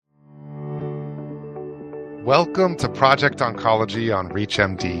Welcome to Project Oncology on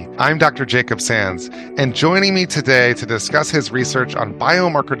ReachMD. I'm Dr. Jacob Sands, and joining me today to discuss his research on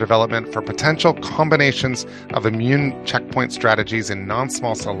biomarker development for potential combinations of immune checkpoint strategies in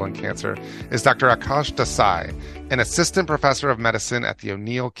non-small cell lung cancer is Dr. Aakesh Desai, an assistant professor of medicine at the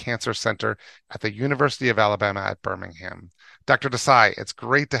O'Neill Cancer Center at the University of Alabama at Birmingham. Dr. Desai, it's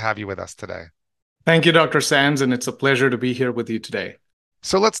great to have you with us today. Thank you, Dr. Sands, and it's a pleasure to be here with you today.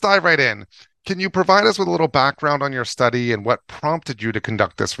 So let's dive right in. Can you provide us with a little background on your study and what prompted you to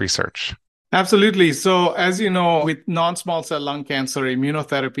conduct this research? Absolutely. So as you know, with non-small cell lung cancer,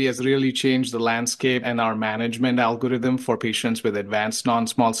 immunotherapy has really changed the landscape and our management algorithm for patients with advanced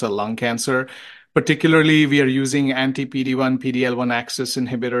non-small cell lung cancer. Particularly, we are using anti-PD-1, PD-L1 axis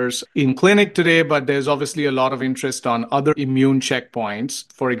inhibitors in clinic today, but there's obviously a lot of interest on other immune checkpoints.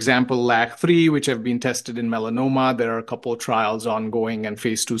 For example, LAG-3, which have been tested in melanoma. There are a couple of trials ongoing and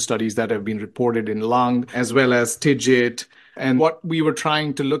phase 2 studies that have been reported in lung, as well as TIGIT. And what we were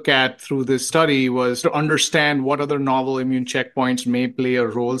trying to look at through this study was to understand what other novel immune checkpoints may play a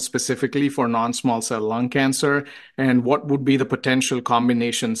role specifically for non-small cell lung cancer, and what would be the potential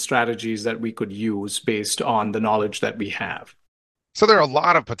combination strategies that we could use based on the knowledge that we have. So there are a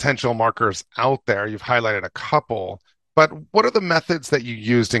lot of potential markers out there. You've highlighted a couple, but what are the methods that you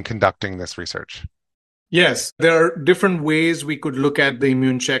used in conducting this research? Yes, there are different ways we could look at the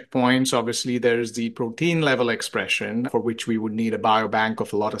immune checkpoints. Obviously, there's the protein level expression, for which we would need a biobank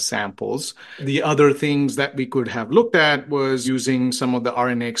of a lot of samples. The other things that we could have looked at was using some of the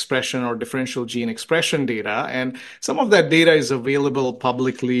RNA expression or differential gene expression data. And some of that data is available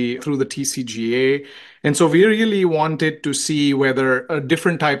publicly through the TCGA. And so we really wanted to see whether a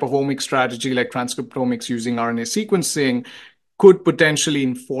different type of omics strategy like transcriptomics using RNA sequencing could potentially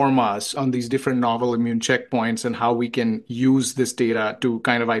inform us on these different novel immune checkpoints and how we can use this data to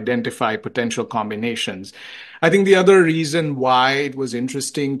kind of identify potential combinations. I think the other reason why it was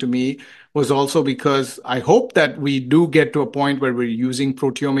interesting to me was also because I hope that we do get to a point where we're using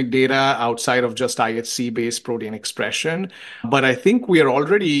proteomic data outside of just IHC-based protein expression. But I think we are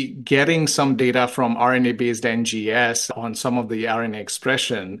already getting some data from RNA-based NGS on some of the RNA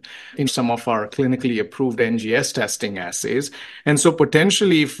expression in some of our clinically approved NGS testing assays. And so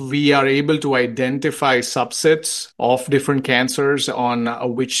potentially, if we are able to identify subsets of different cancers on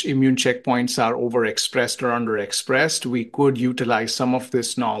which immune checkpoints are overexpressed or underexpressed, we could utilize some of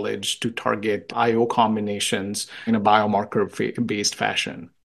this knowledge to target IO combinations in a biomarker-based fashion.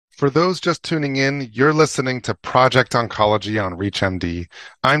 For those just tuning in, you're listening to Project Oncology on ReachMD.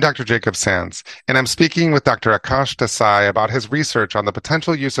 I'm Dr. Jacob Sands, and I'm speaking with Dr. Aakesh Desai about his research on the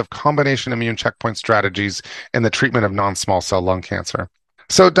potential use of combination immune checkpoint strategies in the treatment of non-small cell lung cancer.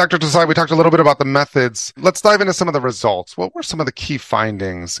 So, Dr. Desai, we talked a little bit about the methods. Let's dive into some of the results. What were some of the key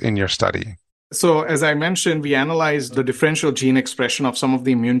findings in your study? So as I mentioned, we analyzed the differential gene expression of some of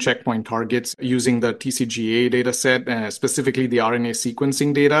the immune checkpoint targets using the TCGA data set, specifically the RNA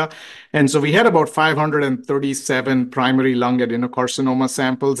sequencing data. And so we had about 537 primary lung adenocarcinoma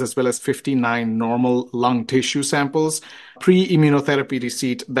samples, as well as 59 normal lung tissue samples, pre-immunotherapy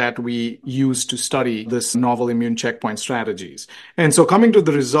receipt that we used to study this novel immune checkpoint strategies. And so coming to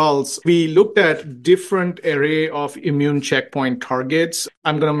the results, we looked at different array of immune checkpoint targets.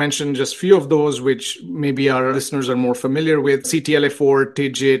 I'm going to mention just a few of those, which maybe our listeners are more familiar with: CTLA4,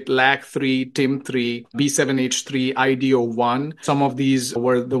 TIGIT, LAG-3, TIM3, B7H3, IDO1. Some of these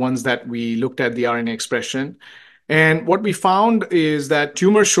were the ones that we looked at the RNA expression. And what we found is that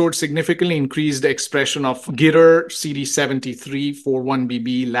tumors showed significantly increased expression of GITR, CD73,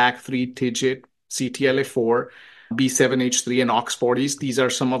 41BB, LAG-3, TIGIT, CTLA4, B7H3, and OX40s. These are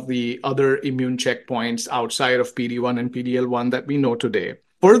some of the other immune checkpoints outside of PD-1 and PD-L1 that we know today.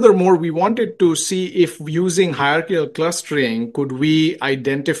 Furthermore, we wanted to see if using hierarchical clustering, could we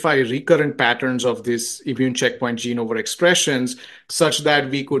identify recurrent patterns of this immune checkpoint gene overexpressions such that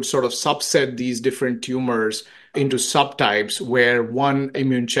we could sort of subset these different tumors into subtypes where one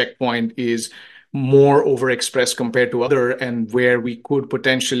immune checkpoint is more overexpressed compared to other, and where we could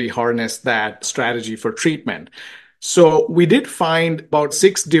potentially harness that strategy for treatment. So we did find about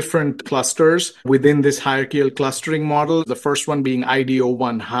 6 different clusters within this hierarchical clustering model, the first one being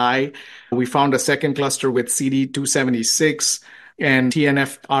IDO1 high. We found a second cluster with CD276 and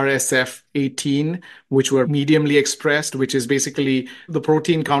TNF-RSF18, which were mediumly expressed, which is basically the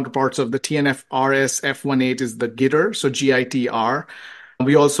protein counterparts of the TNF-RSF18 is the GITR, so GITR.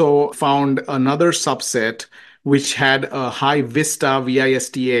 We also found another subset which had a high VISTA,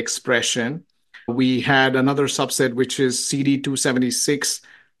 VISTA expression. We had another subset which is CD276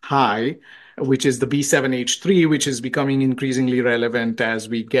 high. which is the B7H3, which is becoming increasingly relevant as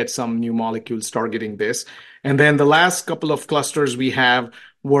we get some new molecules targeting this. And then the last couple of clusters we have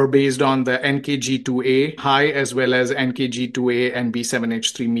were based on the NKG2A high as well as NKG2A and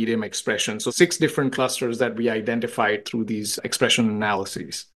B7H3 medium expression. So 6 different clusters that we identified through these expression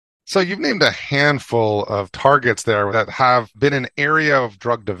analyses. So you've named a handful of targets there that have been an area of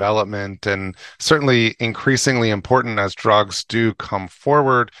drug development and certainly increasingly important as drugs do come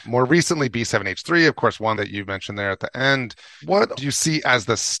forward. More recently, B7H3, of course, one that you mentioned there at the end. What do you see as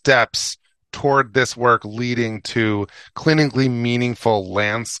the steps toward this work leading to clinically meaningful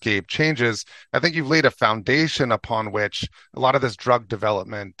landscape changes? I think you've laid a foundation upon which a lot of this drug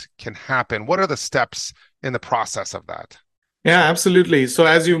development can happen. What are the steps in the process of that? Yeah, absolutely. So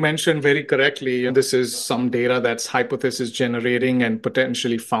as you mentioned very correctly, this is some data that's hypothesis generating and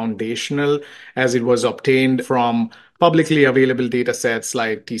potentially foundational as it was obtained from publicly available data sets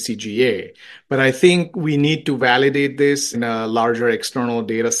like TCGA. But I think we need to validate this in a larger external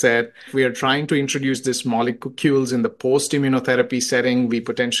data set. If we are trying to introduce these molecules in the post-immunotherapy setting, we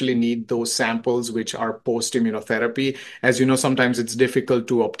potentially need those samples which are post-immunotherapy. As you know, sometimes it's difficult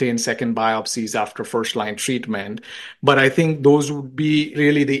to obtain second biopsies after first-line treatment. But I think those would be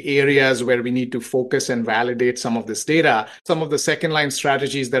really the areas where we need to focus and validate some of this data. Some of the second-line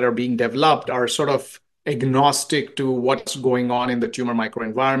strategies that are being developed are sort of agnostic to what's going on in the tumor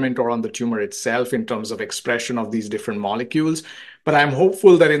microenvironment or on the tumor itself in terms of expression of these different molecules. But I'm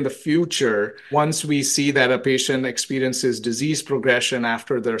hopeful that in the future, once we see that a patient experiences disease progression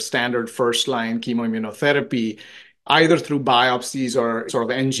after their standard first-line chemoimmunotherapy, either through biopsies or sort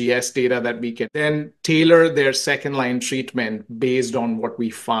of NGS data, that we can then tailor their second-line treatment based on what we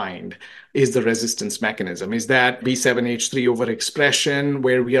find is the resistance mechanism. Is that B7H3 overexpression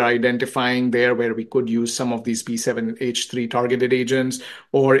where we are identifying there where we could use some of these B7H3 targeted agents,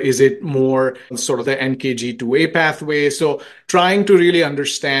 or is it more sort of the NKG2A pathway? So trying to really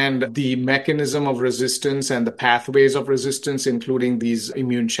understand the mechanism of resistance and the pathways of resistance, including these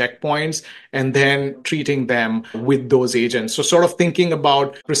immune checkpoints, and then treating them with those agents. So sort of thinking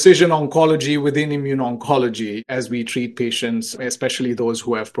about precision oncology within immune oncology as we treat patients, especially those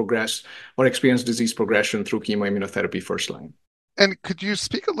who have progressed or experienced disease progression through chemoimmunotherapy first line. And could you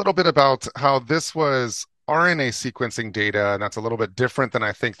speak a little bit about how this was RNA sequencing data, and that's a little bit different than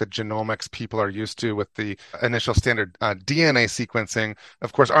I think the genomics people are used to with the initial standard DNA sequencing.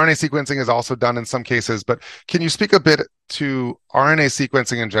 Of course, RNA sequencing is also done in some cases, but can you speak a bit to RNA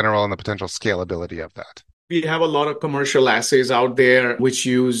sequencing in general and the potential scalability of that? We have a lot of commercial assays out there which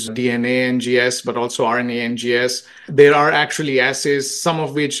use DNA NGS, but also RNA NGS. There are actually assays, some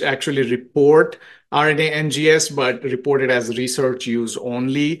of which actually report RNA NGS, but reported as research use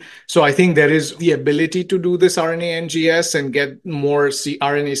only. So I think there is the ability to do this RNA NGS and get more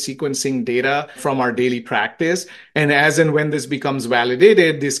RNA sequencing data from our daily practice. And as and when this becomes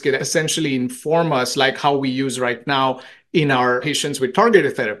validated, this could essentially inform us like how we use right now in our patients with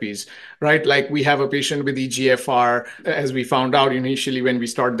targeted therapies, right? Like we have a patient with EGFR, as we found out initially when we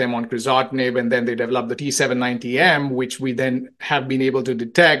started them on crizotinib, and then they developed the T790M, which we then have been able to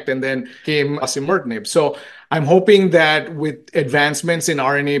detect, and then came osimertinib. So I'm hoping that with advancements in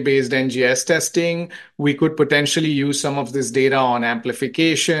RNA-based NGS testing, we could potentially use some of this data on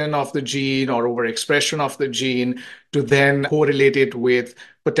amplification of the gene or overexpression of the gene to then correlate it with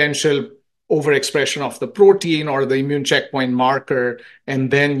potential overexpression of the protein or the immune checkpoint marker,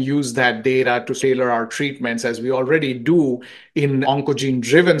 and then use that data to tailor our treatments as we already do in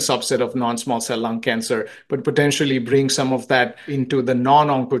oncogene-driven subset of non-small cell lung cancer, but potentially bring some of that into the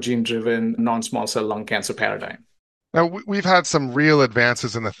non-oncogene-driven non-small cell lung cancer paradigm. Now, we've had some real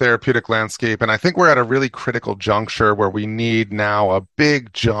advances in the therapeutic landscape, and I think we're at a really critical juncture where we need now a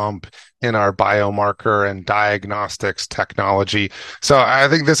big jump in our biomarker and diagnostics technology. So I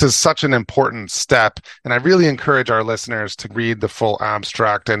think this is such an important step, and I really encourage our listeners to read the full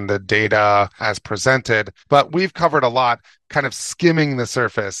abstract and the data as presented. But we've covered a lot, kind of skimming the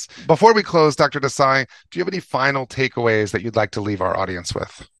surface. Before we close, Dr. Desai, do you have any final takeaways that you'd like to leave our audience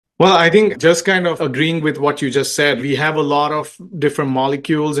with? Well, I think just kind of agreeing with what you just said, we have a lot of different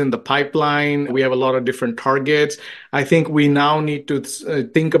molecules in the pipeline. We have a lot of different targets. I think we now need to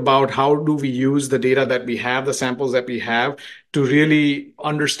think about how do we use the data that we have, the samples that we have, to really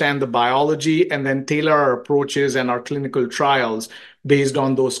understand the biology and then tailor our approaches and our clinical trials based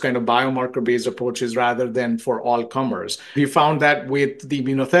on those kind of biomarker-based approaches rather than for all comers. We found that with the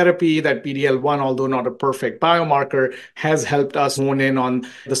immunotherapy, that PD-L1, although not a perfect biomarker, has helped us hone in on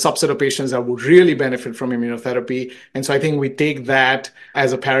the subset of patients that would really benefit from immunotherapy. And so I think we take that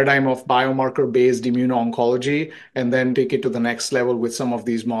as a paradigm of biomarker-based immuno-oncology and then take it to the next level with some of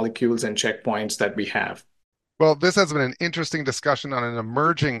these molecules and checkpoints that we have. Well, this has been an interesting discussion on an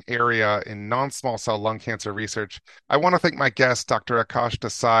emerging area in non-small cell lung cancer research. I want to thank my guest, Dr. Aakash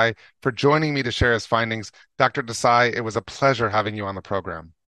Desai, for joining me to share his findings. Dr. Desai, it was a pleasure having you on the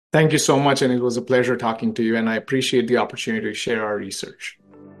program. Thank you so much, and it was a pleasure talking to you, and I appreciate the opportunity to share our research.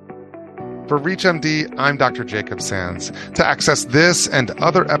 For ReachMD, I'm Dr. Jacob Sands. To access this and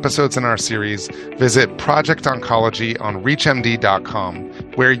other episodes in our series, visit Project Oncology on reachmd.com,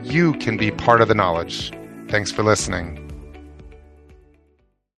 where you can be part of the knowledge. Thanks for listening.